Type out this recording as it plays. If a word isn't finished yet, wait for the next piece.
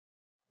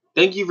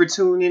Thank you for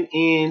tuning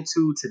in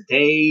to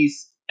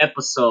today's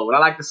episode. I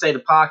like to say the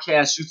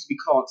podcast used to be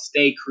called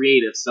Stay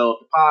Creative.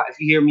 So if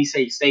you hear me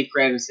say Stay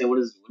Creative and say what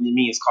do you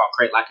mean it's called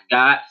Create Like a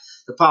God,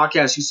 the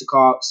podcast used to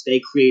call Stay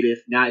Creative.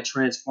 Now it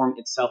transformed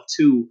itself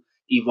to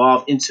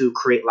evolve into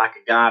Create Like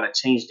a God. I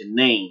changed the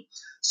name.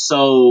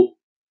 So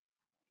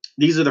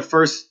these are the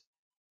first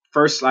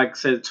like I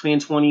said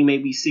 20,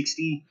 maybe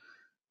 60,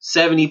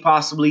 70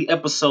 possibly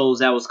episodes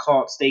that was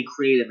called Stay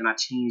Creative, and I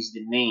changed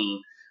the name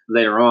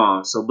later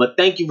on. So, but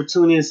thank you for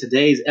tuning in to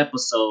today's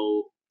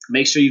episode.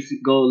 Make sure you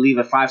go leave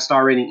a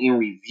 5-star rating and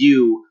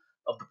review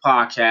of the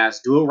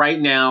podcast. Do it right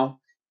now.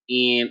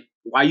 And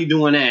while you're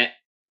doing that,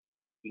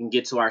 we can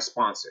get to our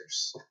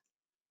sponsors.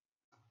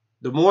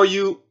 The more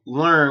you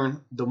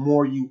learn, the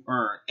more you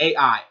earn.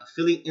 AI,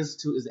 Affiliate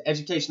Institute, is an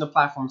educational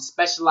platform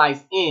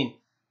specialized in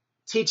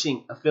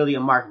teaching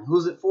affiliate marketing.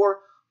 Who's it for?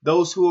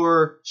 Those who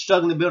are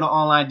struggling to build an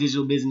online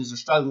digital business or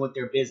struggling with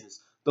their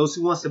business. Those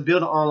who wants to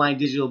build an online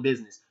digital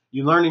business.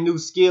 You're learning new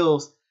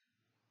skills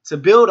to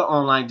build an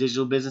online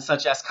digital business,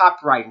 such as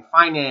copywriting,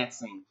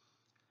 financing,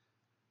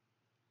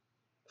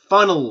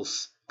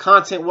 funnels,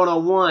 content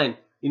 101,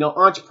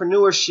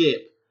 entrepreneurship,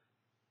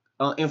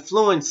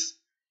 influence,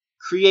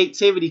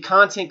 creativity,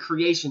 content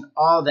creation,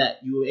 all that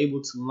you were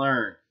able to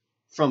learn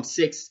from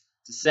 6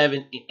 to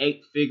 7 and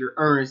 8-figure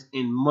earners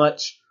and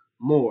much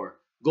more.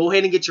 Go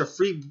ahead and get your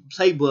free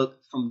playbook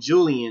from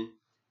Julian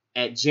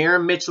at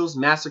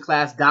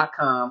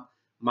JaronMitchellsMasterclass.com.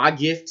 My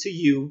gift to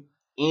you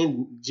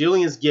and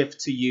Julian's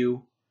gift to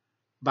you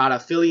about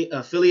affiliate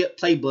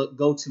playbook.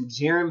 Go to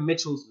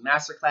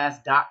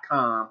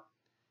JaronMitchellsMasterclass.com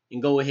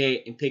and go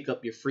ahead and pick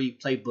up your free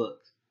playbook.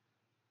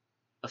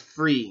 A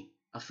free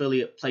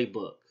affiliate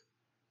playbook.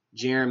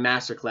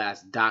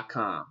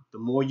 JaronMasterclass.com. The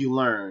more you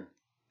learn,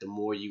 the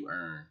more you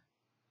earn.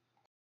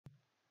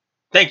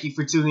 Thank you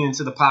for tuning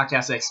into the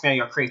podcast that expand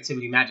your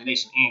creativity,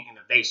 imagination, and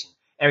innovation.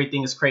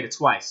 Everything is created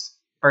twice.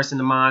 First in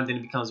the mind, then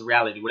it becomes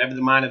reality. Whatever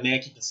the mind of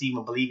man can conceive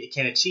and believe it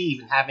can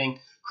achieve, and having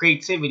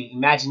creativity,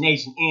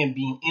 imagination, and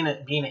being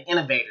an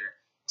innovator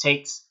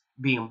takes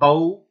being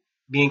bold,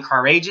 being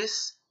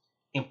courageous,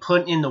 and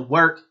putting in the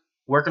work,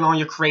 working on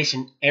your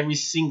creation every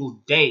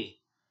single day.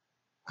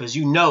 Because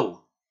you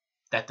know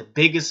that the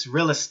biggest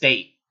real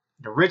estate,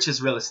 the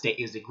richest real estate,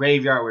 is the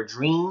graveyard where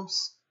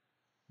dreams,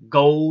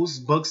 goals,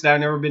 books that have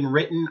never been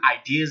written,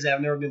 ideas that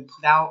have never been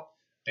put out,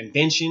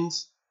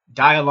 inventions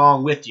die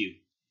along with you.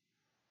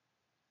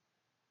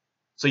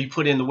 So you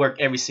put in the work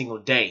every single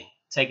day,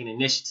 taking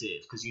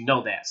initiative, because you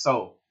know that.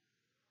 So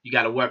you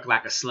got to work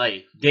like a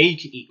slave. Then you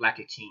can eat like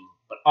a king.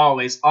 But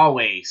always,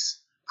 always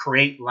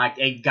create like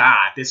a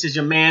god. This is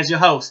your your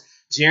host,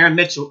 Jaron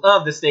Mitchell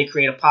of the Stay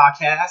Creative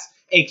Podcast,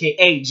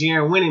 a.k.a.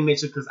 Jaron Winning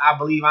Mitchell, because I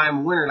believe I am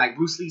a winner. Like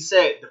Bruce Lee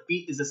said,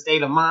 defeat is a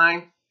state of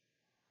mind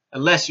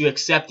unless you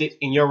accept it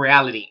in your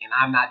reality. And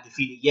I'm not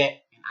defeated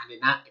yet, and I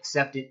did not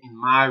accept it in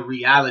my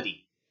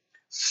reality.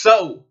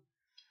 So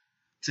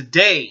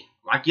today,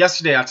 like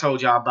yesterday I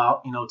told y'all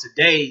about,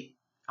 today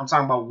I'm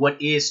talking about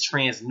what is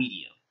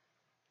transmedia.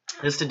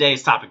 This is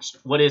today's topic.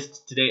 What is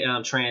today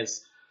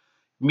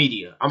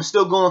transmedia? I'm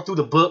still going through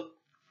the book.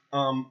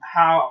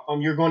 How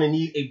you're going to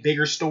need a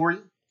bigger story.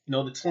 The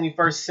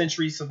 21st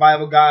century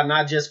survival guide,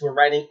 not just we're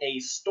writing a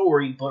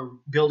story, but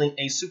building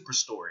a super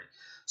story.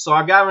 So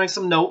I got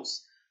some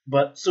notes,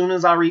 but as soon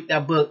as I read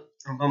that book,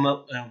 I'm going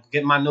to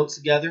get my notes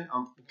together.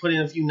 I'm putting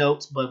in a few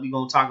notes, but we're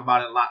going to talk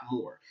about it a lot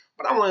more.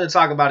 But I wanted to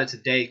talk about it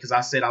today because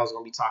I said I was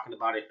going to be talking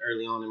about it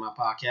early on in my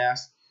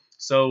podcast.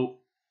 So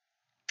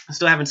I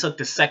still haven't took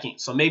the second.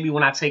 So maybe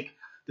when I take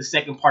the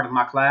second part of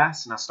my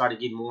class and I started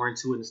getting more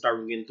into it and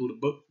started getting through the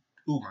book.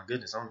 Oh my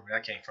goodness, I don't know where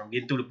that came from.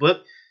 Getting through the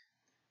book.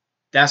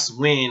 That's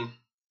when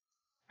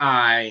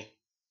I'll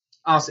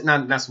say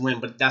not that's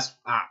when, but that's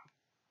I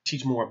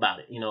teach more about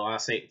it. I'll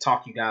say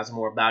talk to you guys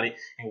more about it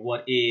and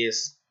what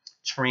is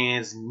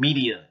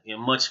transmedia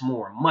and much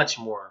more, much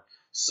more.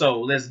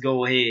 So let's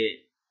go ahead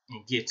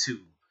and get to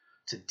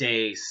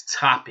today's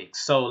topic.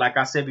 So like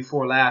I said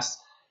before if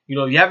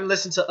you haven't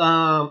listened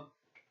to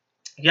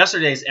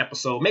yesterday's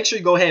episode, make sure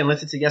you go ahead and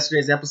listen to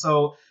yesterday's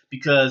episode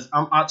because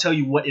I'll tell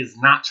you what is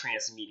not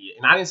transmedia.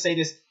 And I didn't say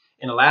this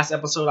in the last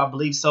episode, I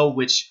believe so,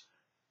 which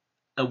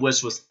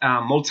was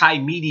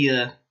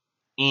multimedia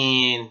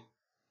and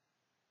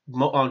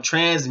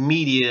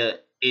transmedia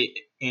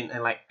and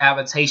like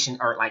adaptation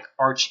are like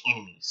arch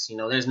enemies.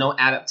 There's no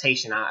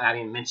adaptation. I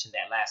didn't mention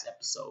that last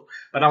episode,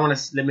 but I want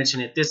to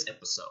mention it this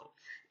episode,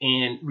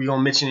 and we're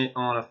gonna mention it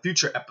on a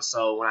future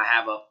episode when I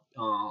have a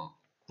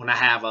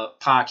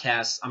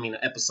podcast. An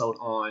episode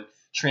on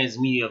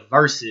transmedia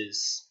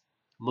versus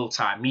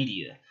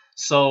multimedia.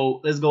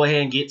 So let's go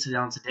ahead and get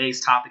to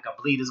today's topic. I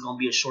believe it's gonna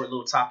be a short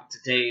little topic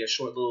today, a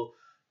short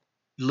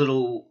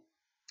little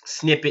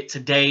snippet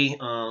today.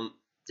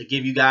 To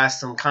give you guys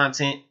some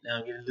content,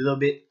 get a little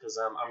bit because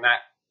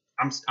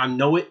I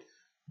know it,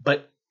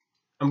 but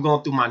I'm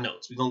going through my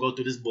notes. We're gonna go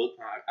through this book.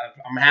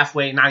 I'm not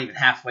even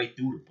halfway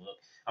through the book.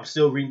 I'm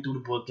still reading through the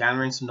book,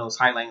 gathering some notes,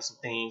 highlighting some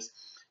things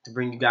to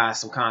bring you guys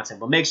some content.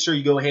 But make sure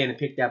you go ahead and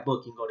pick that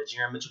book. You can go to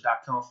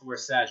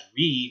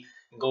JaronMitchell.com/read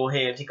and go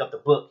ahead and pick up the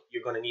book,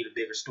 you're going to need a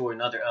bigger story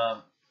and other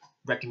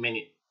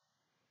recommended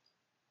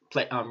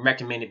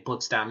recommended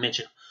books that I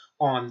mentioned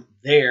on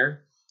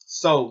there.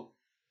 So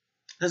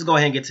let's go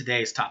ahead and get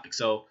today's topic.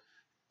 So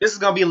this is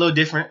going to be a little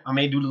different. I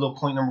may do the little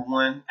point number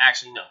one.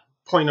 Actually, no.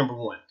 Point number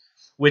one,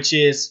 which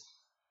is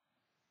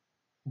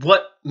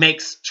what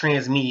makes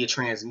transmedia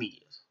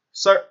transmedia.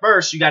 So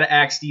first, you got to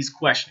ask these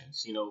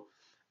questions. No.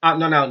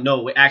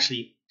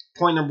 Actually,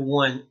 point number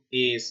one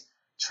is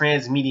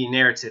transmedia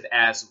narrative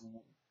as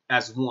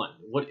one.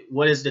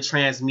 What is the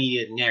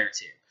transmedia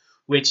narrative?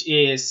 Which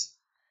is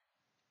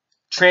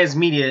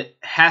transmedia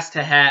has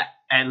to have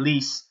at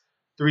least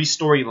 3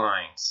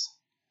 storylines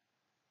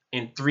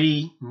in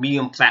 3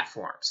 medium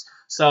platforms.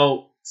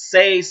 So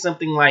say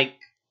something like,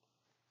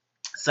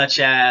 such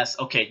as,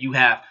 okay, you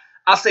have,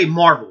 I'll say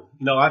Marvel.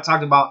 I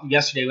talked about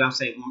yesterday when I'm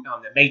saying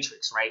the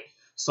Matrix, right?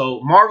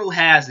 So Marvel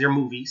has their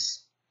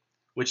movies,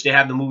 which they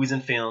have the movies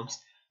and films.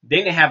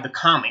 Then they have the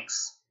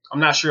comics. I'm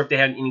not sure if they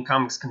have any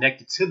comics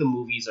connected to the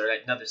movies or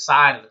another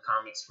side of the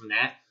comics from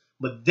that.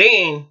 But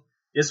then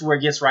this is where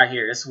it gets right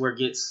here. This is where it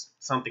gets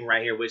something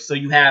right here. So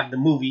you have the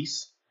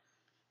movies.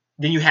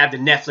 Then you have the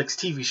Netflix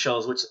TV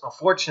shows, which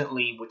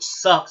unfortunately, which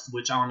sucks,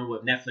 which I don't know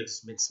what Netflix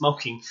has been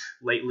smoking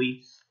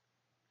lately.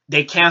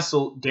 They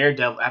canceled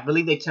Daredevil. I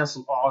believe they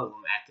canceled all of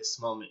them at this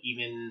moment,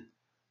 even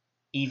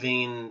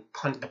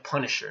the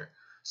Punisher.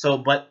 So,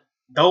 but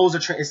those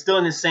are it's still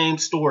in the same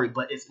story,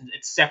 but it's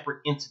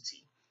separate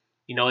entity.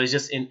 It's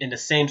just in the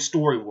same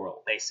story world,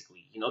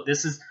 basically.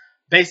 This is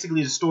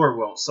basically the story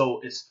world.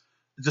 So it's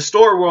a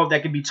story world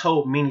that can be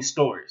told many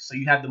stories. So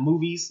you have the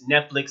movies,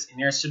 Netflix,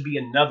 and there should be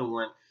another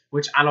one,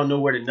 which I don't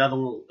know where the other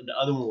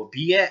one will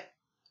be at.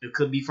 It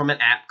could be from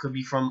an app, could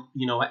be from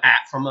an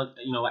app from an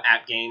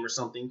app game or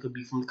something, could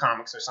be from the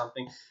comics or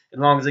something. As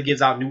long as it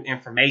gives out new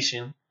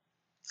information.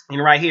 And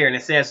right here, and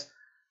it says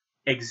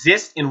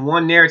exists in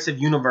one narrative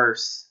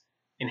universe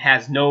and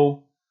has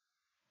no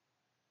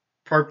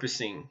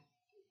pursuing,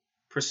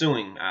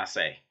 I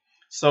say.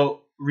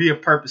 So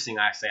repurposing,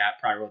 I say. I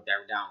probably wrote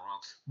that down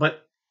wrong.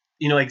 But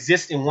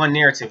exists in one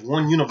narrative,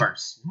 one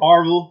universe.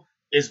 Marvel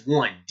is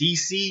one.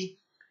 DC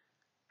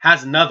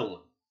has another one.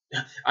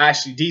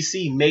 Actually,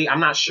 DC may. I'm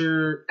not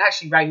sure.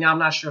 Actually, right now, I'm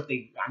not sure if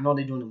they. I know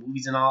they're doing the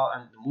movies and all,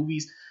 the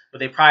movies, but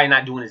they're probably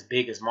not doing as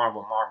big as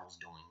Marvel's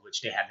doing,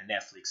 which they have the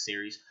Netflix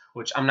series,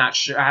 which I'm not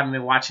sure. I haven't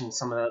been watching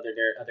some of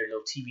their other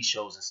little TV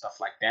shows and stuff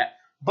like that.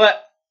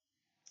 But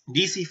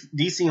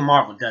DC and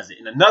Marvel does it,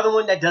 and another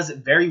one that does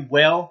it very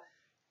well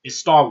is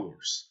Star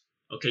Wars.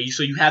 Okay,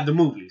 so you have the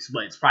movies,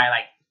 but it's probably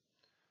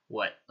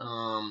like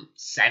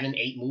 7,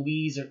 8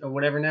 movies or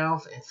whatever now,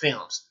 and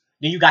films.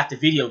 Then you got the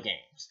video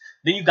games.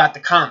 Then you got the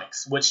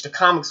comics, which the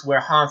comics where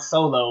Han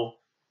Solo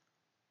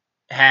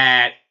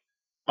had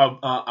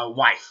a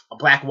wife, a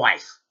black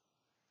wife.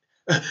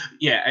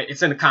 Yeah,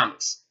 it's in the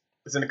comics.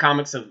 It's in the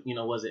comics of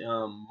was it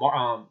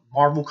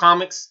Marvel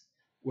comics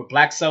where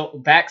black.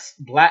 Oh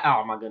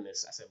my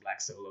goodness, I said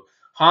Black Solo.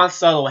 Han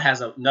Solo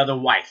has another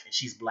wife and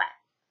she's black,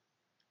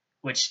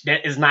 which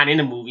that is not in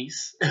the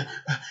movies.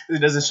 It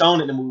doesn't show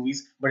it in the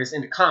movies, but it's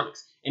in the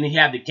comics. And then you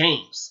have the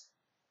games,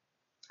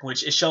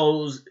 which it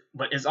shows,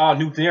 but it's all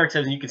new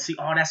narratives, and you can see,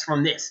 oh, that's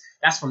from this,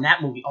 that's from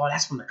that movie, oh,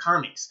 that's from the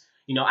comics.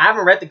 I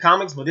haven't read the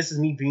comics, but this is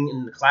me being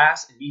in the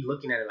class and me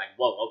looking at it like,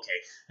 whoa, okay.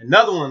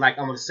 Another one, like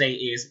I'm going to say,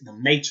 is The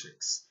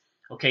Matrix.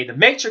 Okay, The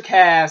Matrix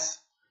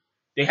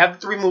they have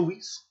the 3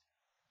 movies.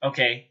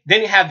 Okay,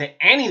 then you have the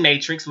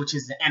Animatrix, which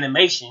is the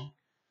animation.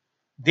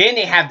 Then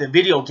they have the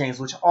video games,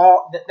 which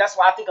that's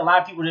why I think a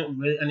lot of people didn't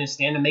really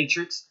understand The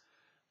Matrix.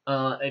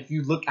 If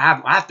you look,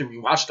 I have to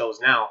rewatch those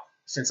now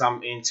since I'm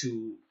getting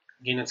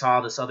into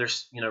all this other,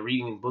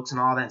 reading books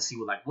and all that and see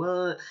what.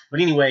 But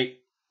anyway,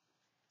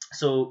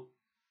 so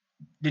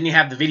then you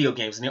have the video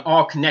games and they're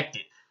all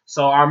connected.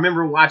 So I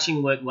remember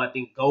watching what I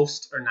think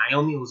Ghost or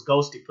Naomi, it was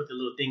Ghost. They put the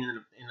little thing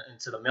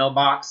into the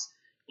mailbox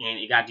and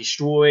it got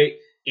destroyed.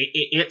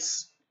 In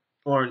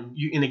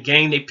the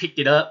game they picked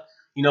it up.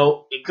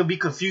 It could be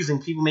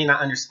confusing. People may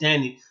not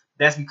understand it.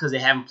 That's because they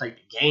haven't played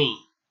the game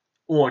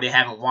or they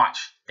haven't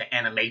watched the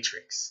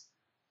Animatrix,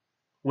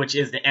 which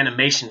is the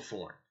animation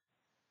form.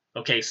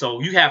 Okay,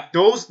 so you have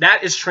those.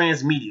 That is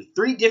transmedia.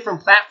 3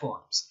 different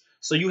platforms.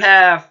 So you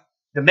have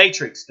The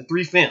Matrix, the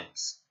 3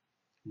 films.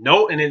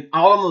 And then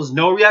all of them is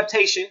no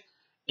readaptation.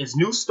 It's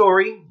new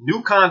story,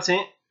 new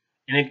content,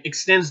 and it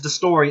extends the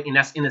story, and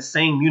that's in the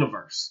same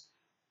universe.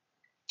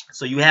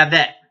 So you have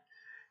that.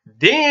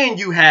 Then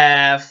you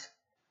have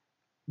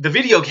the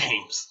video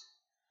games,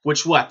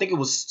 which I think it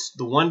was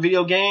the one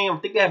video game. I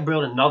think they had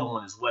built another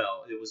one as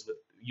well. It was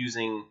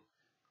using,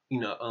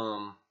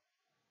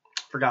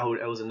 forgot who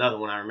it was. Another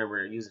one I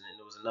remember using it.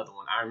 It was another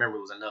one. I remember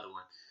it was another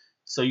one.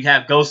 So you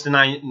have Ghost and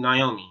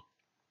Naomi.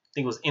 I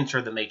think it was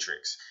Enter the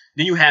Matrix.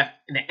 Then you have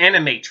the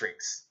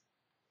Animatrix.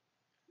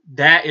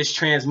 That is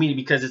transmedia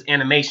because it's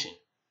animation.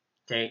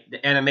 Okay,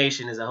 the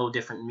animation is a whole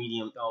different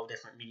medium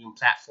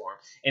platform,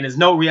 and there's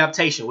no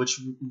readaptation. Which,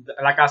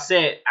 like I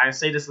said, I didn't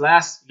say this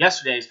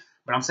yesterday's,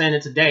 but I'm saying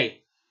it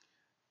today.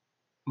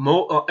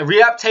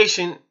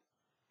 Readaptation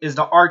is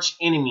the arch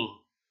enemy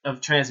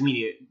of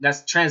transmedia.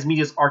 That's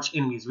transmedia's arch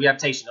enemies,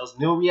 readaptation. Those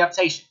new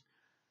readaptation.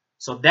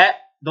 So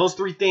those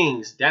three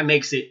things that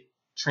makes it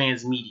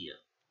transmedia.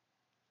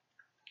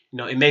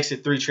 It makes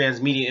it three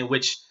transmedia, in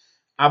which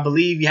I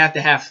believe you have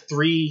to have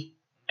three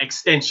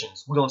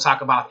extensions. We're gonna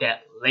talk about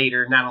that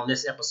later, not on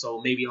this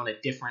episode, maybe on a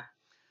different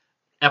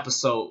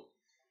episode.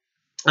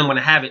 I'm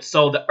gonna have it.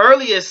 So the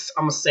earliest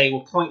I'm gonna say,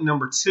 well, point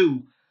number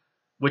 2,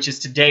 which is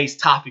today's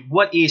topic.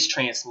 What is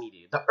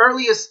transmedia? The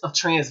earliest of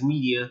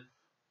transmedia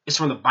is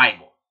from the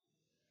Bible.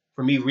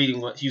 For me,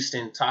 reading what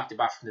Houston talked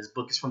about from this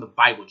book is from the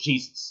Bible.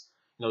 Jesus.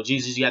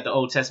 Jesus, you got the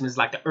Old Testament, is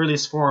like the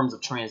earliest forms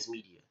of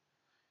transmedia.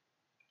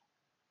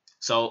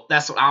 So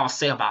that's what I'll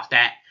say about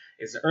that.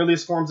 It's the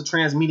earliest forms of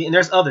transmedia, and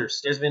there's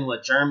others. There's been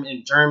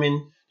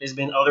German. There's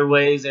been other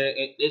ways.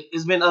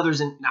 It's been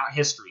others in our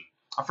history.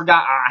 I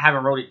forgot. I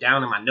haven't wrote it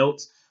down in my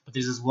notes, but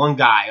there's this one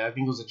guy. I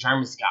think it was a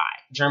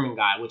German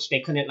guy, which they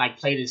couldn't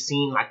play the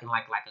scene like in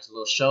like a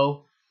little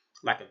show,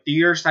 like a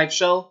theater type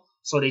show.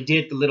 So they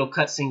did the little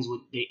cutscenes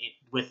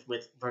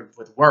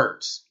with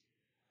words,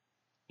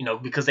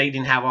 because they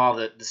didn't have all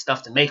the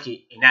stuff to make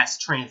it, and that's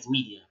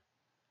transmedia.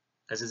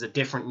 Because it's a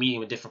different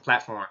medium, a different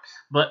platform.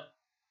 But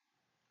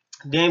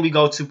then we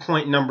go to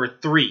point number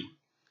 3,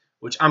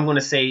 which I'm going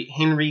to say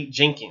Henry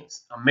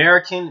Jenkins,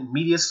 American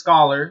media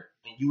scholar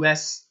and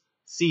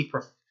USC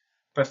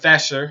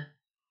professor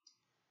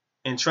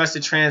and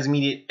trusted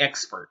transmedia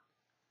expert,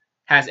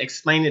 has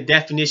explained the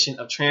definition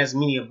of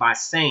transmedia by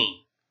saying,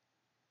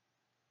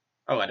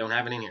 oh, I don't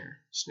have it in here,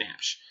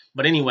 snaps.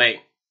 But anyway,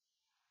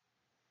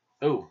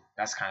 oh,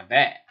 that's kind of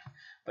bad.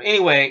 But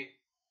anyway,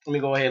 let me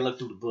go ahead and look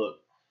through the book.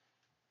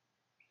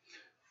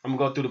 I'm going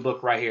to go through the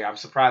book right here. I'm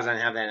surprised I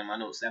didn't have that in my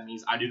notes. That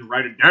means I didn't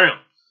write it down.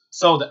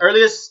 So the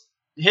earliest,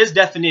 his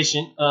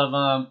definition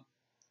of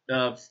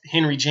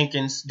Henry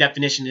Jenkins'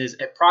 definition is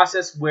a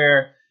process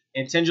where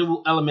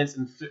intangible elements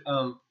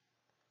and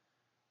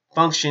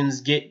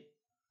functions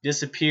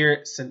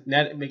disappear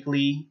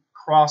synaptically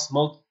across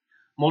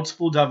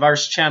multiple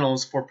diverse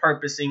channels for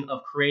purposing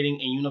of creating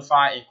a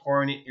unified and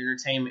coordinated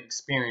entertainment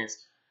experience.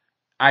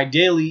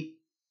 Ideally,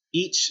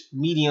 each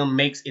medium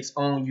makes its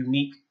own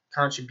unique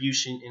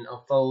contribution and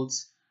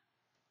unfolds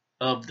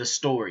of the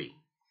story.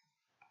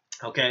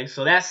 Okay,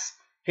 so that's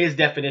his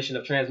definition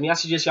of transmedia. I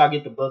suggest y'all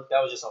get the book. That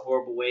was just a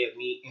horrible way of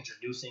me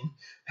introducing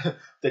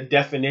the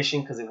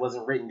definition because it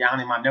wasn't written down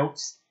in my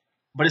notes,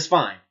 but it's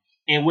fine.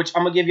 In which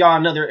I'm gonna give y'all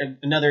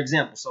another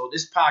example. So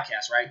this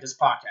podcast, right? This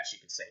podcast, you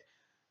could say,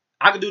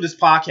 I could do this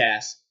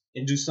podcast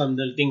and do some of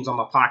the things on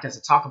my podcast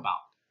to talk about.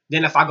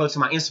 Then if I go to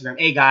my Instagram,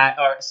 hey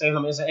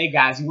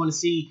guys, you want to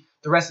see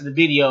the rest of the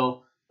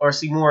video or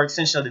see more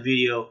extension of the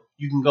video,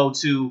 you can go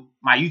to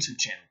my YouTube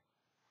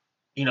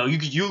channel. You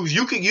could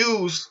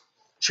use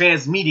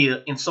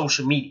transmedia in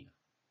social media.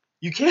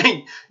 You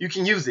can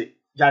use it.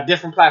 You got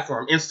different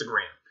platforms,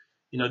 Instagram.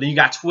 Then you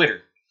got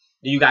Twitter.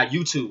 Then you got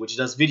YouTube, which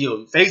does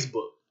video,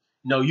 Facebook.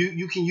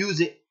 You can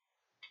use it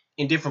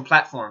in different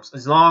platforms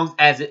as long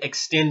as it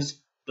extends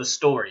the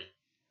story.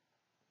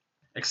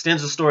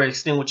 Extends the story,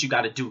 extend what you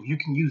got to do. You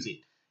can use it.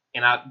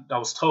 And I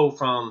was told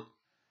from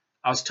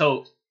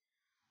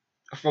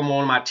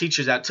one of my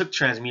teachers that took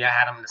transmedia, I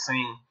had him the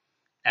same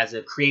as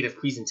a creative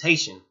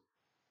presentation.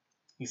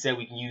 He said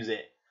we can use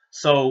it.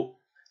 So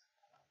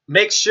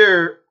make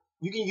sure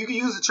you can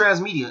use the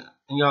transmedia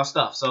in y'all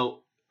stuff. So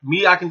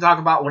me, I can talk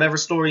about whatever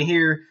story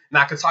here, and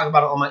I can talk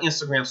about it on my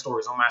Instagram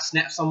stories, on my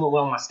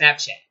on my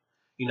Snapchat.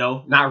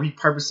 Not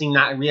repurposing,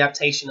 not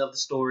readaptation of the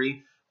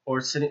story, or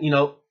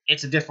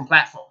it's a different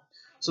platform.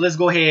 So let's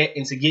go ahead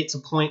and to get to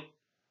point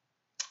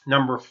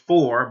number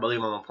 4. I believe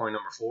I'm on point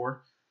number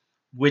 4,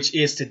 which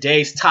is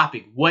today's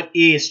topic. What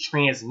is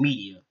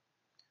transmedia?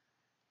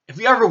 If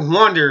you ever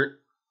wondered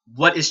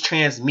what is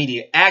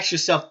transmedia, ask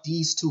yourself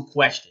these 2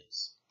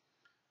 questions.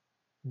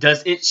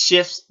 Does it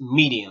shift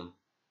medium?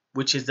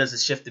 Which is, does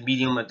it shift the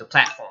medium of the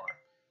platform?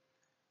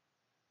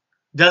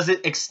 Does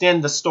it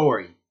extend the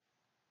story?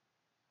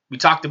 We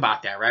talked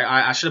about that,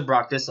 right? I should have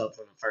brought this up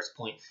from the first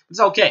point. It's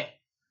okay.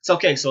 It's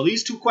okay. So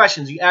these 2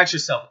 questions, you ask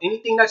yourself,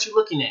 anything that you're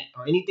looking at,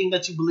 or anything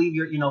that you believe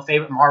your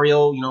favorite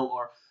Mario,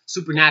 or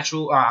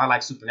Supernatural, or I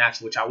like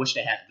Supernatural, which I wish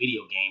they had a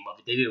video game of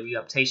it. They did a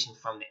readaptation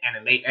from the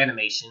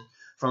animation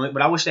from it,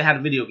 but I wish they had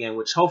a video game,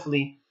 which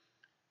hopefully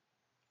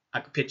I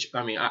could pitch.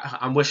 I mean,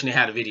 I'm wishing they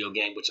had a video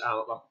game, which I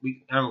don't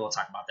want to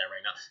talk about that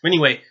right now. But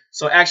anyway,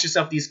 so ask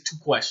yourself these 2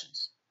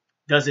 questions.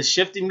 Does it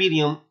shift the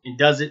medium, and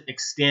does it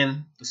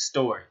extend the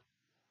story?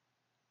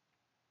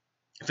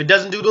 If it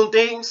doesn't do them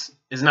things,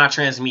 it's not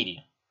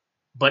transmedia.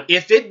 But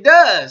if it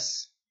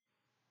does,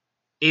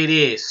 it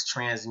is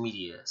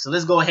transmedia. So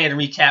let's go ahead and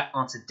recap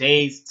on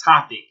today's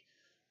topic,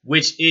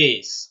 which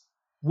is,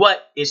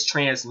 what is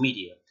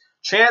transmedia?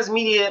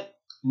 Transmedia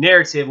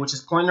narrative, which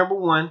is point number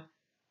 1,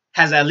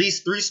 has at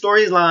least 3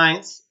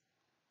 storylines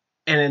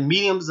and in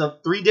mediums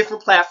of 3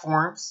 different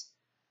platforms,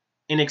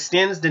 and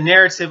extends the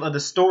narrative of the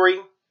story.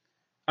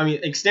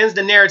 Extends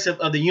the narrative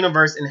of the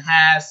universe and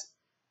has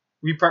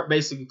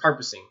basically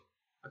purposing.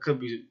 I could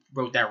be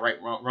wrote that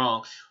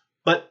wrong.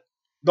 But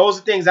those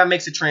are things that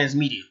makes it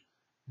transmedia.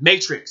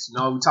 Matrix. You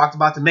know, we talked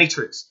about the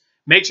Matrix.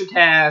 Matrix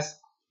has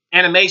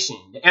animation,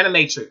 the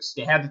Animatrix.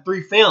 They have the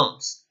 3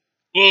 films,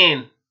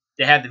 and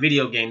they have the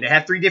video game. They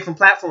have 3 different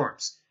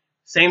platforms.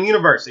 Same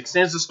universe,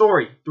 extends the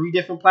story. 3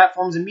 different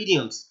platforms and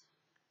mediums.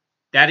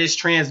 That is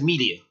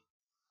transmedia.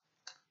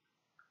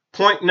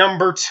 Point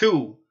number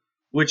 2,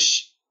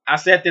 which I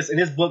said this in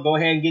this book. Go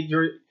ahead and get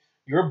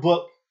your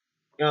book.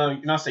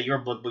 Not say your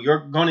book, but you're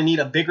going to need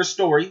a bigger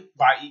story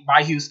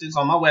by Houston. It's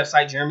on my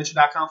website,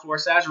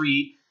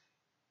 jeremymitchell.com/read.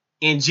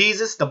 In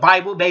Jesus, the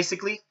Bible,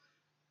 basically,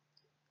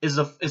 is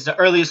the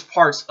earliest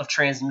parts of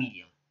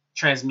transmedia.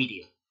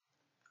 Transmedia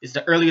is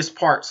the earliest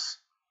parts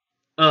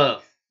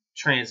of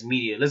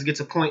transmedia. Let's get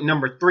to point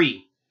number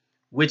 3,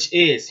 which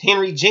is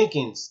Henry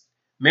Jenkins,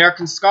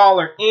 American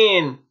scholar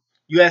and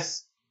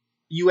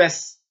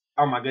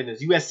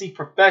USC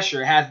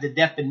professor, has the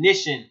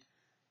definition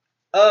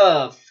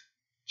of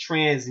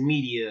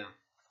transmedia,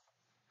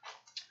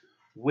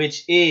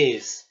 which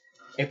is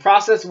a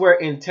process where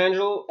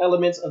intangible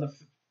elements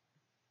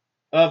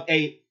of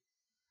a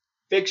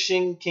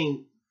fiction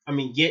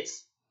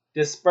gets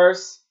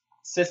dispersed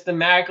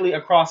systematically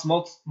across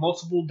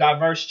multiple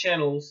diverse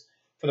channels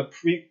for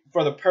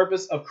the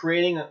purpose of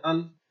creating an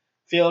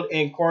unfilled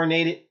and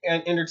coordinated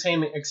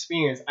entertainment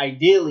experience.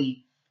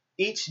 Ideally,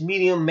 each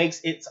medium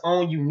makes its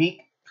own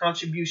unique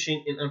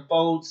contribution and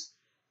unfolds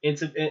in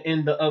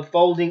the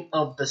unfolding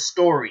of the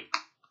story.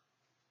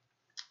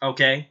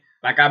 Okay,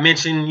 like I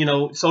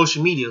mentioned,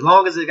 social media, as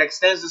long as it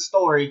extends the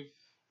story.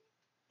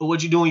 But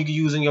what you're doing, you can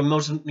use in your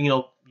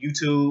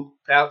YouTube,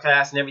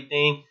 podcast, and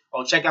everything.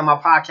 Or check out my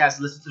podcast,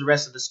 listen to the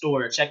rest of the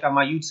story. Or check out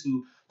my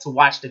YouTube to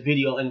watch the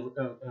video and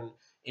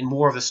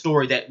more of the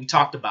story that we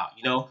talked about.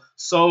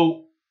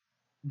 So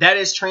that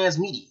is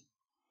transmedia.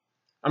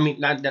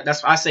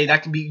 That's why I say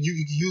that can be you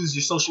can use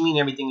your social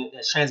media and everything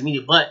as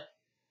transmedia. But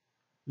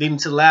leading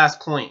to the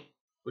last point,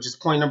 which is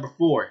point number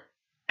 4,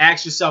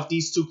 ask yourself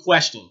these 2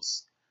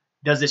 questions: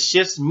 does it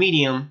shift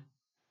medium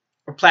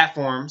or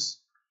platforms,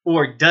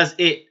 or does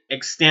it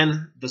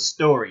extend the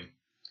story?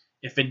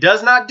 If it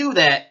does not do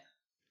that,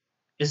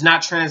 it's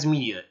not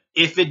transmedia.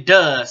 If it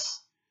does,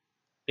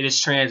 it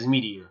is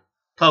transmedia.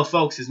 So,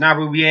 folks, it's not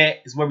where we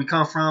at. It's where we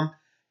come from.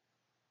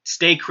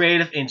 Stay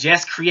creative and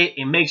just create.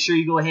 And make sure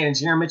you go ahead and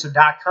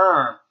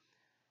jeremymitchell.com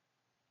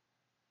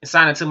and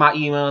sign into my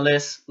email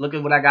list. Look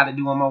at what I got to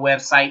do on my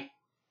website.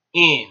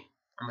 And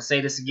I'm going to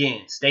say this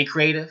again. Stay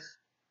creative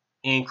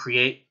and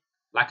create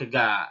like a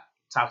god.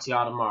 Talk to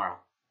y'all tomorrow.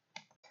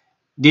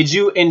 Did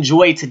you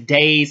enjoy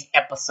today's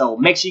episode?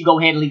 Make sure you go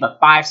ahead and leave a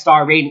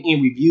 5-star rating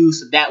and review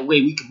so that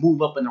way we can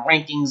move up in the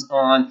rankings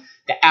on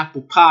the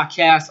Apple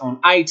Podcasts,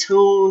 on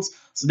iTunes,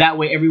 so that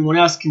way everyone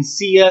else can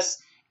see us.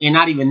 And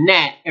not even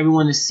that,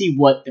 everyone to see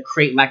what the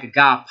Create Like a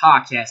God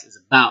podcast is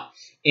about.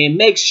 And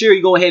make sure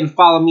you go ahead and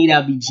follow me.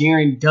 That would be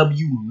Jaron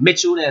W.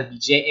 Mitchell. That would be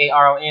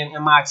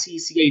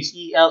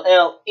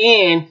JaronMitchell.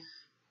 And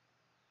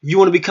if you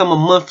want to become a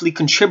monthly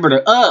contributor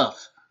of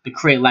the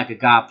Create Like a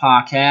God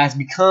podcast,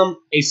 become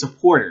a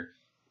supporter.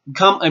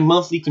 Become a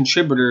monthly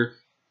contributor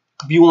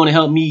if you want to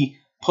help me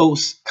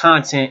post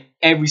content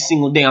every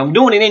single day. I'm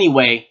doing it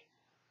anyway,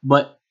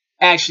 but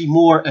actually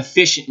more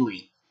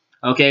efficiently.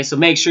 Okay, so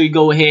make sure you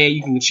go ahead.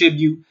 You can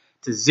contribute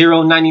to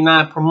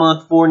 $0.99 per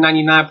month,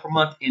 $4.99 per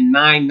month, and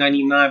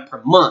 $9.99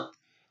 per month.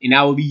 And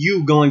that will be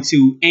you going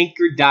to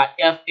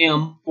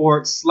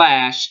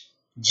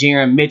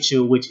anchor.fm/Jaron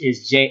Mitchell, which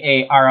is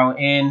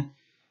JaronMitchell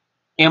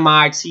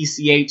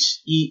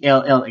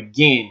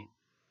again.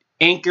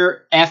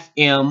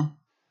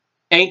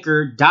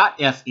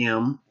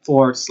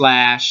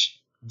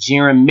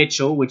 Anchor.fm/Jaron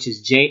Mitchell, which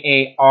is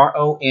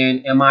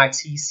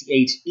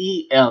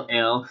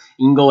JaronMitchell.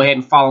 You can go ahead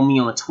and follow me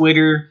on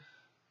Twitter,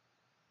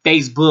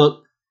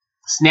 Facebook,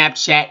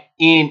 Snapchat,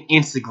 and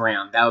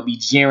Instagram. That would be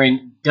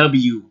Jaron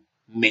W.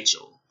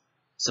 Mitchell.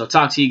 So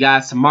talk to you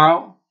guys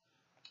tomorrow,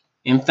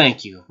 and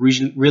thank you.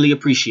 Really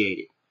appreciate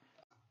it.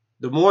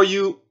 The more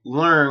you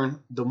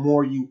learn, the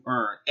more you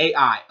earn.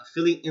 AI,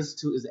 Affiliate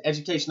Institute, is an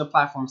educational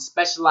platform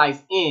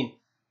specialized in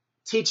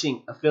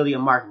teaching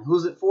affiliate marketing.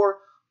 Who's it for?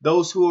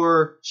 Those who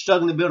are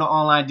struggling to build an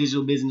online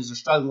digital business or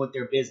struggling with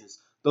their business.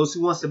 Those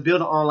who wants to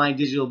build an online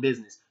digital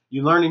business.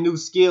 You're learning new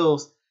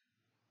skills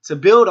to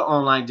build an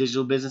online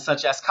digital business,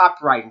 such as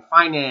copywriting,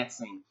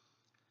 financing,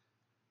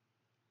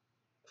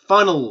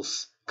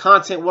 funnels,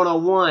 content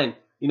 101,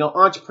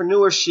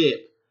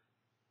 entrepreneurship,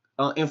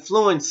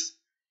 influence,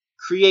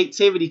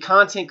 creativity,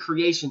 content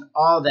creation,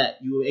 all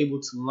that you were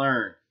able to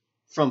learn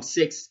from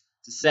 6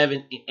 to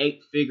 7 and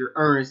 8-figure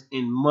earners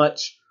and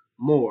much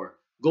more.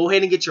 Go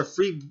ahead and get your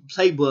free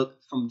playbook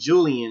from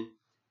Julian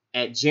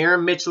at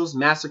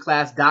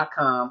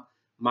JaronMitchellsMasterclass.com.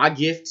 My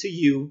gift to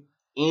you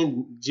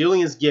and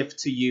Julian's gift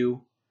to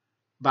you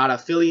about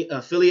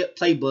affiliate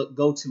playbook.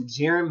 Go to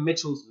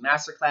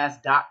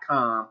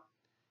JaronMitchellsMasterclass.com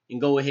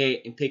and go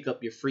ahead and pick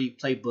up your free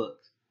playbook,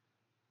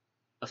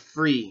 a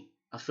free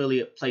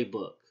affiliate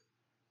playbook.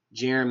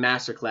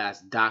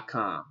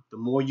 JaronMasterclass.com. The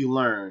more you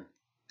learn,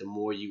 the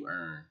more you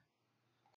earn.